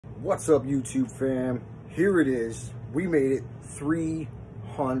What's up, YouTube fam? Here it is. We made it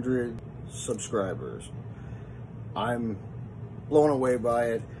 300 subscribers. I'm blown away by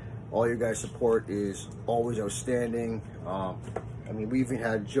it. All you guys' support is always outstanding. I mean, we even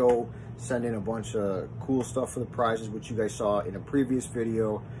had Joe send in a bunch of cool stuff for the prizes, which you guys saw in a previous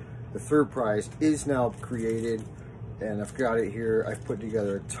video. The third prize is now created, and I've got it here. I've put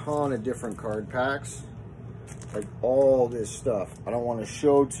together a ton of different card packs, like all this stuff. I don't want to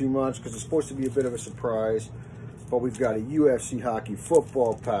show too much because it's supposed to be a bit of a surprise, but we've got a UFC hockey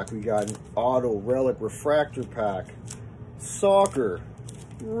football pack. We got an auto relic refractor pack, soccer,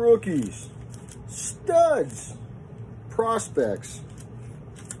 rookies, studs, prospects,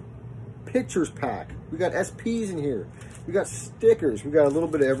 pictures pack. We got SPs in here. We got stickers. We got a little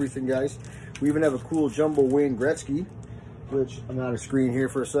bit of everything, guys. We even have a cool jumbo Wayne Gretzky, which I'm out of screen here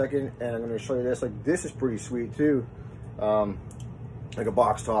for a second, and I'm going to show you this. Like, this is pretty sweet too. Like a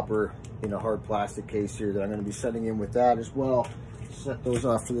box topper in a hard plastic case here that I'm going to be sending in with that as well. Set those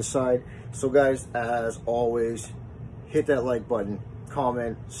off to the side. So guys, as always, hit that like button,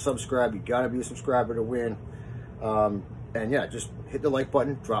 comment, subscribe. You got to be a subscriber to win. And yeah, just hit the like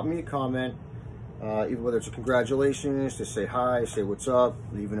button, drop me a comment, even whether it's a congratulations, just say hi, say what's up,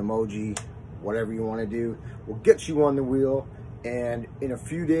 leave an emoji, whatever you want to do. We'll get you on the wheel. And in a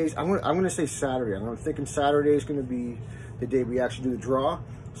few days, I'm gonna say Saturday. I'm thinking Saturday is gonna be the day we actually do the draw.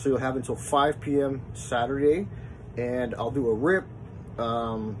 So you'll have until 5 p.m. Saturday, and I'll do a rip,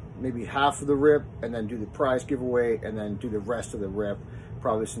 maybe half of the rip, and then do the prize giveaway, and then do the rest of the rip,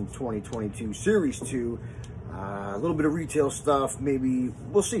 probably some 2022 Series 2. A little bit of retail stuff, maybe.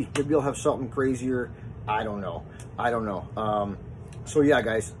 We'll see. Maybe I'll have something crazier. I don't know. So yeah,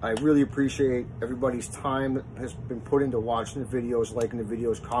 guys, I really appreciate everybody's time that has been put into watching the videos, liking the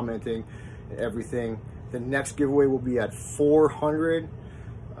videos, commenting, and everything. The next giveaway will be at 400.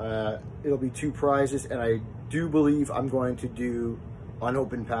 It'll be 2 prizes, and I do believe I'm going to do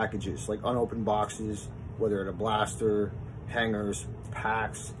unopened packages, like unopened boxes, whether it's a blaster, hangers,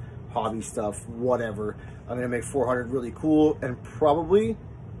 packs, hobby stuff, whatever. I'm going to make 400 really cool, and probably,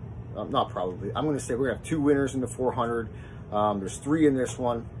 not probably, I'm going to say we're going to have 2 winners in the 400. There's 3 in this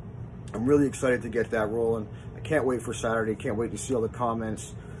one. I'm really excited to get that rolling. I can't wait for Saturday. Can't wait to see all the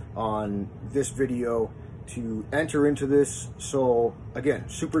comments on this video to enter into this. So again,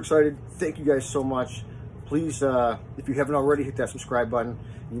 super excited. Thank you guys so much. Please, if you haven't already, hit that subscribe button.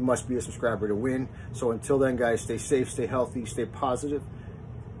 You must be a subscriber to win. So until then, guys, stay safe, stay healthy, stay positive,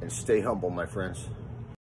 and stay humble, my friends.